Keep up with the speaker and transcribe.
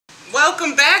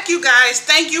Welcome back, you guys.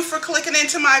 Thank you for clicking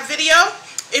into my video.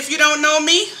 If you don't know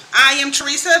me, I am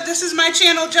Teresa. This is my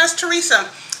channel, Just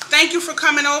Teresa. Thank you for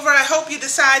coming over. I hope you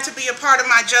decide to be a part of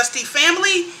my Justy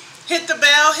family. Hit the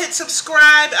bell, hit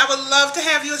subscribe. I would love to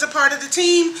have you as a part of the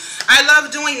team. I love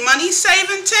doing money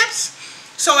saving tips.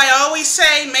 So I always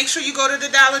say, make sure you go to the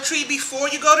Dollar Tree before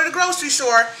you go to the grocery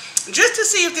store, just to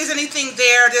see if there's anything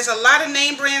there. There's a lot of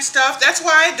name brand stuff. That's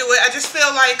why I do it. I just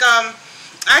feel like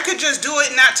I could just do it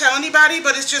and not tell anybody,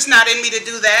 but it's just not in me to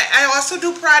do that. I also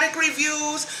do product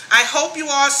reviews. I hope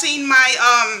you all seen my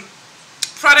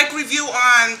product review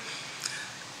on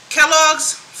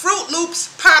Kellogg's Fruit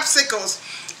Loops Popsicles.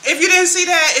 If you didn't see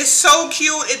that, it's so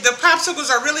cute. The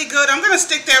popsicles are really good. I'm going to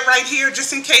stick that right here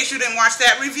just in case you didn't watch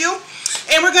that review.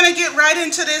 And we're going to get right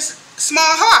into this small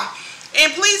haul. And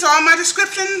please, all my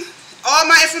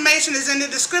information is in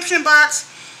the description box,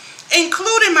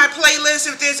 including my playlist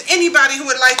if there's anybody who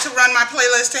would like to run my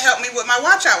playlist to help me with my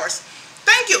watch hours.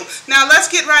 Thank you. Now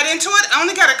let's get right into it. I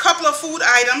only got a couple of food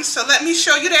items, so let me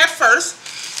show you that first.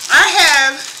 I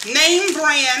have name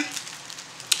brand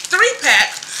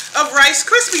 3-pack of Rice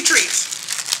Krispie treats.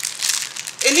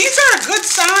 And these are a good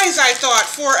size, I thought,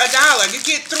 for $1. You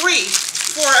get 3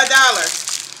 for $1.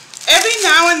 Every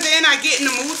now and then I get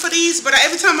in the mood for these, but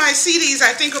every time I see these,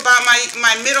 I think about my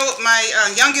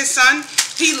youngest son.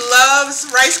 He loves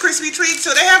Rice Krispie treats,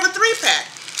 so they have a 3-pack.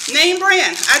 Name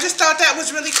brand. I just thought that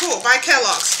was really cool, by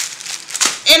Kellogg's.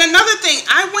 And another thing,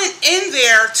 I went in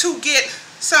there to get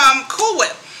some Cool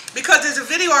Whip, because there's a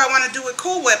video I want to do with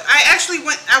Cool Whip. I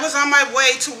was on my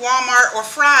way to Walmart or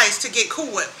Fry's to get Cool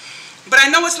Whip. But I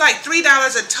know it's like $3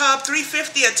 a tub,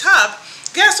 $3.50 a tub.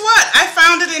 Guess what? I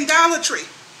found it in Dollar Tree.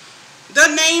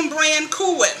 The name brand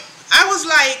Cool Whip. I was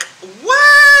like,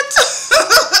 what?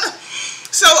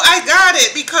 So I got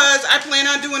it because I plan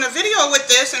on doing a video with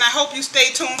this, and I hope you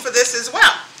stay tuned for this as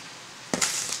well.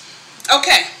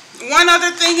 Okay, one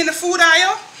other thing in the food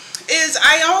aisle is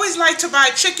I always like to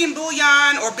buy chicken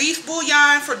bouillon or beef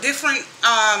bouillon for different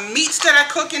meats that I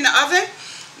cook in the oven.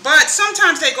 But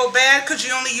sometimes they go bad because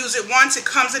you only use it once. It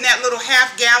comes in that little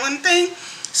half-gallon thing.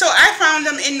 So I found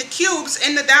them in the cubes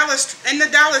in the dollar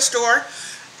store,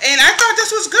 and I thought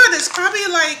this was good. It's probably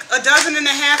like 1.5 dozen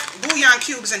bouillon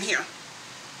cubes in here.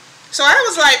 So I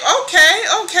was like,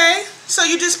 okay. So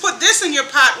you just put this in your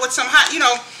pot with some hot, in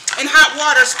hot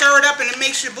water, stir it up, and it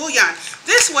makes your bouillon.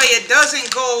 This way it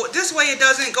doesn't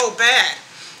go bad.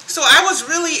 So I was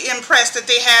really impressed that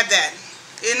they had that.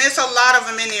 And there's a lot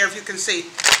of them in there, if you can see.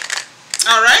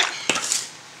 All right,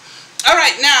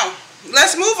 now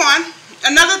let's move on.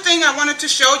 Another thing I wanted to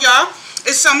show y'all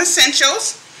is some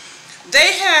essentials.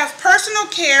 They have personal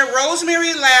care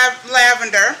rosemary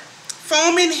lavender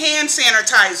foaming hand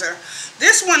sanitizer.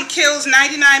 This one kills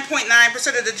 99.9%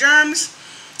 of the germs.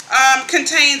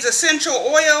 Contains essential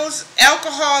oils,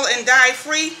 alcohol, and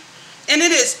dye-free. And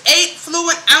it is 8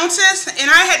 fluid ounces. And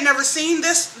I had never seen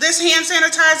this hand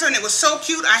sanitizer, and it was so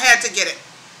cute I had to get it.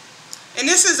 And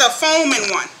this is a foaming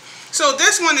one. So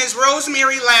this one is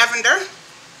rosemary lavender.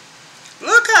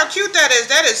 Look how cute that is.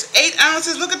 That is 8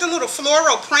 ounces. Look at the little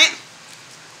floral print.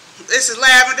 This is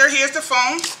lavender. Here's the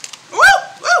foam. Woo!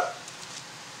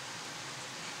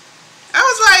 I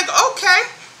was like, okay.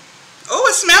 Oh,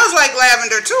 it smells like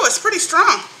lavender too. It's pretty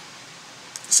strong.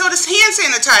 So this hand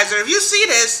sanitizer, if you see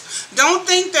this, don't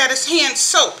think that it's hand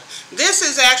soap. This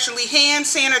is actually hand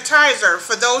sanitizer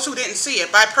for those who didn't see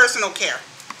it, by Personal Care.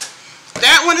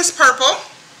 That one is purple.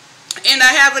 And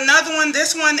I have another one.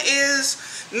 This one is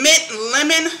mint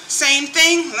lemon, same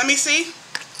thing. Let me see.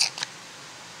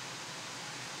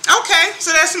 Okay,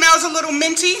 so that smells a little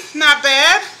minty, not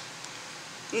bad.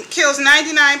 It kills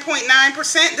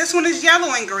 99.9%. This one is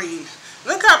yellow and green.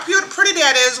 Look how pretty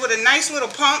that is with a nice little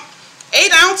pump.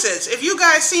 8 ounces. If you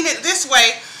guys seen it this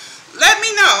way, let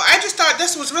me know. I just thought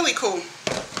this was really cool.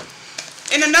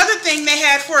 And another thing they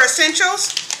had for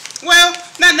essentials, well,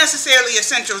 not necessarily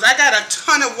essentials. I got a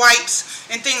ton of wipes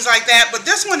and things like that, but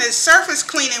this one is surface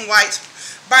cleaning wipes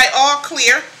by All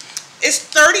Clear. It's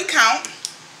 30 count.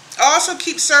 Also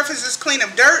keeps surfaces clean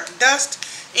of dirt, dust,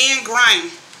 and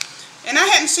grime. And I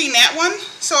hadn't seen that one,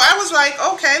 so I was like,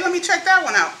 okay, let me check that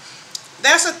one out.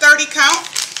 That's a 30 count.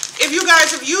 If you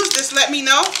guys have used this, let me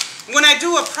know. When I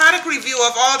do a product review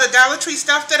of all the Dollar Tree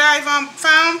stuff that I've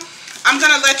found, I'm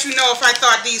going to let you know if I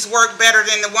thought these work better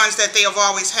than the ones that they have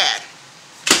always had.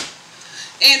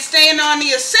 And staying on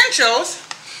the essentials,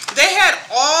 they had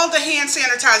all the hand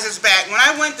sanitizers back. When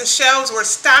I went, the shelves were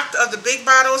stocked of the big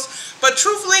bottles. But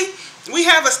truthfully, we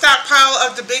have a stockpile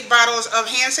of the big bottles of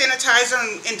hand sanitizer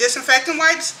and disinfectant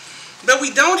wipes. But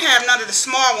we don't have none of the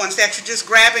small ones that you just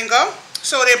grab and go.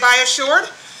 So they're BioSured.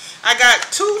 I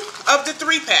got 2 of the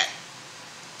 3-pack.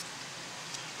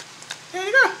 There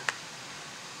you go.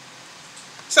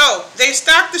 So they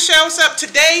stocked the shelves up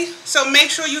today, so make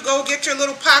sure you go get your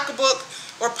little pocketbook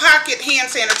or pocket hand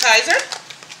sanitizer.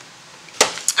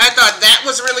 I thought that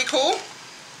was really cool.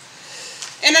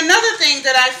 And another thing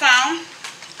that I found,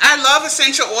 I love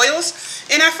essential oils,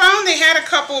 and I found they had a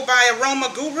couple by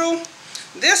Aroma Guru.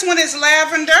 This one is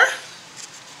lavender.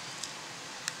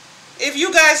 If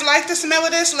you guys like the smell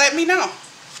of this, let me know.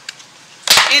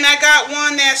 And I got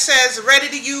one that says ready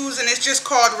to use, and it's just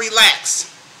called Relax.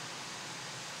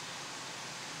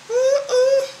 Ooh,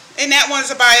 ooh. And that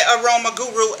one's by Aroma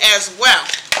Guru as well.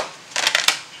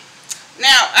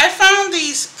 Now, I found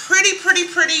these pretty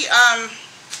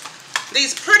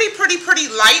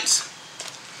lights.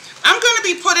 I'm going to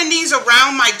be putting these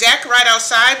around my deck right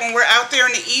outside when we're out there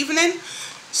in the evening.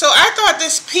 So I thought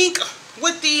this pink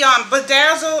with the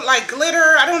bedazzled like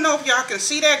glitter, I don't know if y'all can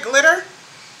see that glitter,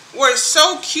 was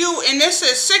so cute. And this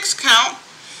is 6 count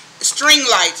string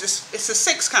lights. It's a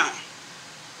 6 count.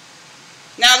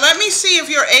 Now let me see if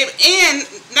you're able, and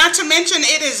not to mention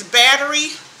it is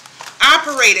battery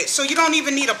operated, so you don't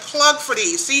even need a plug for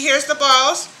these. See, here's the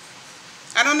balls.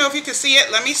 I don't know if you can see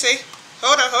it. Let me see.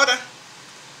 Hold on.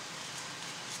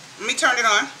 Let me turn it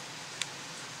on.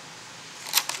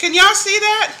 Can y'all see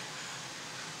that?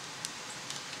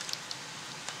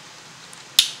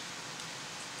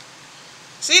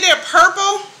 See, they're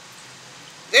purple.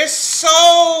 They're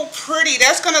so pretty.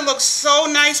 That's going to look so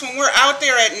nice when we're out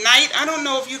there at night. I don't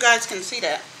know if you guys can see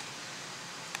that.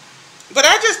 But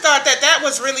I just thought that that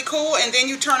was really cool. And then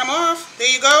you turn them off.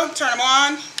 There you go. Turn them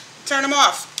on. Turn them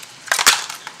off.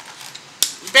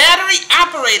 Battery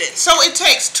operated. So it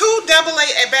takes 2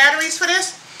 AA batteries for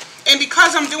this. And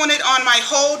because I'm doing it on my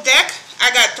whole deck,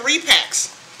 I got 3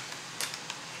 packs.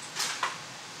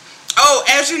 Oh,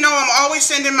 as you know, I'm always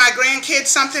sending my grandkids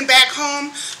something back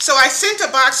home. So I sent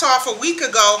a box off a week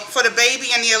ago for the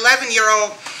baby and the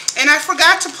 11-year-old. And I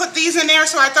forgot to put these in there,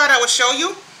 so I thought I would show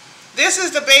you. This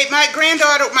is the baby. My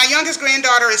granddaughter, my youngest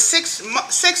granddaughter is 6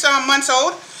 months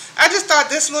old. I just thought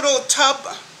this little tub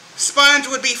sponge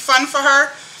would be fun for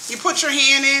her. You put your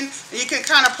hand in, and you can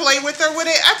kind of play with her with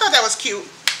it. I thought that was cute.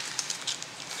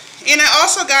 And I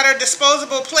also got her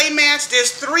disposable play mats.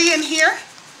 There's 3 in here.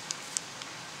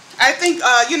 I think,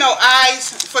 you know,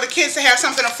 eyes, for the kids to have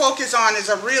something to focus on is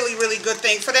a really, really good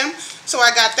thing for them. So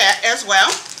I got that as well.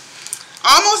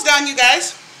 Almost done, you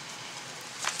guys.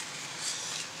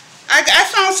 I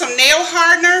found some nail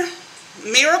hardener,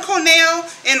 Miracle Nail,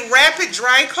 and Rapid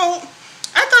Dry Coat.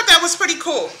 I thought that was pretty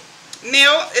cool.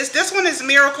 This one is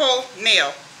Miracle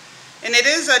Nail. And it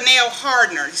is a nail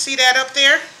hardener. You see that up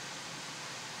there?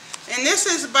 And this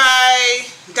is by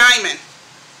Diamond.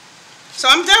 So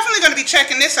I'm definitely going to be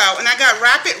checking this out. And I got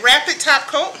Rapid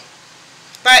Top Coat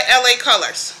by LA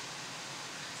Colors.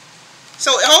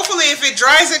 So hopefully if it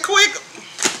dries it quick,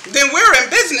 then we're in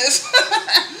business.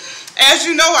 As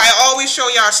you know, I always show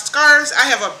y'all scarves. I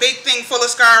have a big thing full of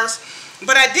scarves.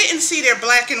 But I didn't see their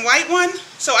black and white one.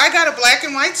 So I got a black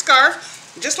and white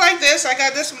scarf. Just like this. I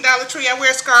got this from Dollar Tree. I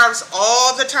wear scarves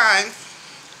all the time.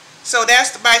 So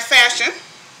that's by Fashion.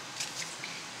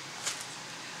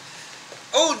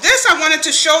 Oh, this I wanted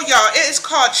to show y'all. It is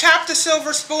called Chop the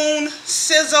Silver Spoon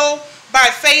Sizzle by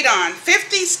Fadon.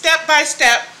 50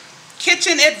 step-by-step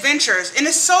kitchen adventures. And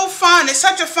it's so fun. It's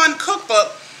such a fun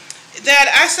cookbook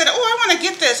that I said, oh, I want to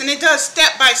get this. And it does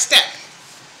step-by-step.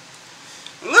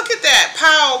 Look at that.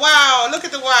 Pow, wow. Look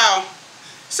at the wow.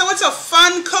 So it's a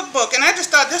fun cookbook. And I just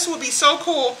thought this would be so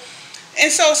cool. And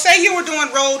so say you were doing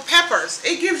rolled peppers.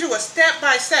 It gives you a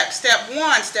step-by-step. Step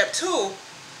 1, step 2.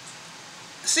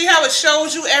 See how it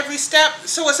shows you every step?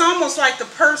 So it's almost like the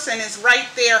person is right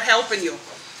there helping you.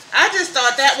 I just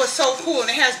thought that was so cool. And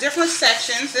it has different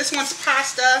sections. This one's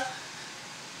pasta,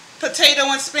 potato,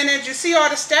 and spinach. You see all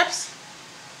the steps?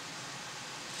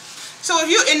 So if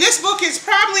you, and this book is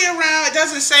probably around, it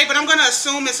doesn't say, but I'm going to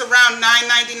assume it's around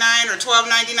 $9.99 or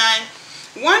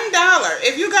 $12.99. $1.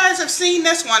 If you guys have seen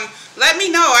this one, let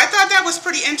me know. I thought that was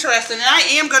pretty interesting. And I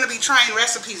am going to be trying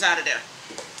recipes out of there.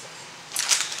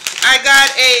 I got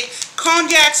a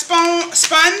cognac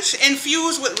sponge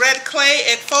infused with red clay.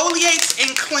 It exfoliates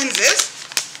and cleanses.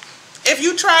 If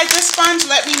you tried this sponge,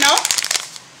 let me know.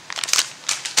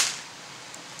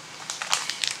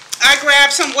 I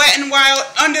grabbed some Wet n Wild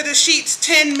Under the Sheets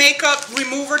 10 makeup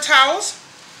remover towels.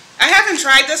 I haven't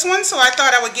tried this one, so I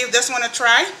thought I would give this one a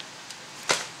try.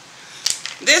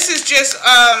 This is just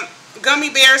gummy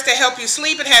bears to help you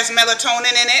sleep. It has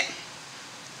melatonin in it.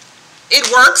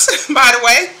 It works, by the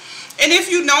way. And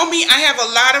if you know me, I have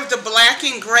a lot of the black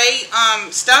and gray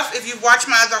stuff. If you've watched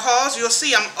my other hauls, you'll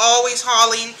see I'm always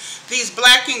hauling these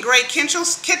black and gray kitchen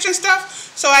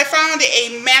stuff. So I found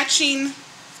a matching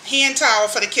hand towel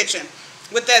for the kitchen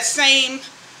with that same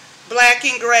black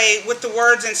and gray with the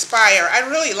words inspire. I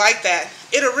really like that.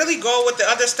 It'll really go with the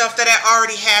other stuff that I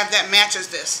already have that matches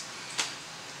this.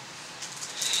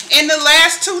 And the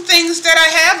last two things that I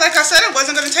have, like I said, it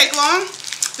wasn't going to take long.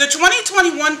 The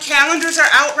 2021 calendars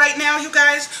are out right now, you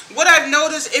guys. What I've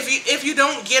noticed, if you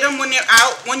don't get them when they're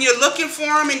out, when you're looking for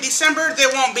them in December,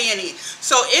 there won't be any.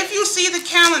 So if you see the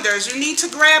calendars, you need to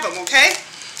grab them, okay?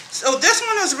 So this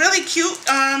one is really cute.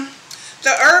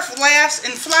 The Earth Laughs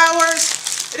and Flowers.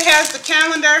 It has the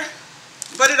calendar,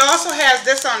 but it also has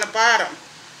this on the bottom.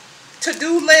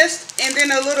 To-do list, and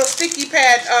then a little sticky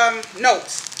pad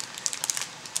notes.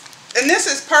 And this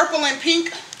is purple and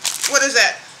pink. What is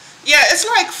that? Yeah, it's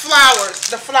like flowers,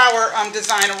 the flower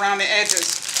design around the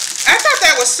edges. I thought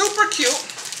that was super cute.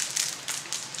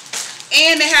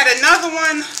 And they had another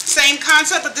one, same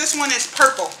concept, but this one is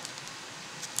purple.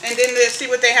 And then let's see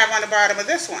what they have on the bottom of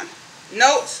this one.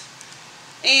 Notes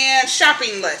and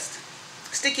shopping list,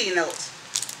 sticky notes.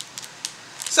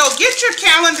 So get your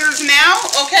calendars now,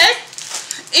 okay?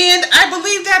 And I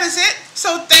believe that is it.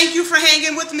 So thank you for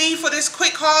hanging with me for this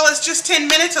quick haul. It's just 10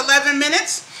 minutes, 11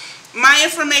 minutes. My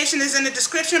information is in the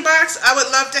description box. I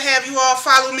would love to have you all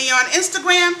follow me on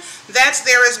Instagram. That's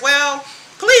there as well.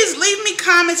 Please leave me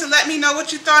comments and let me know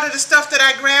what you thought of the stuff that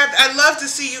I grabbed. I love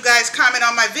to see you guys comment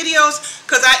on my videos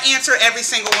because I answer every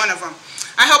single one of them.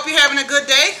 I hope you're having a good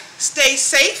day. Stay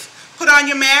safe. Put on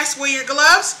your mask, wear your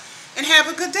gloves, and have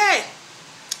a good day.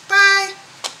 Bye.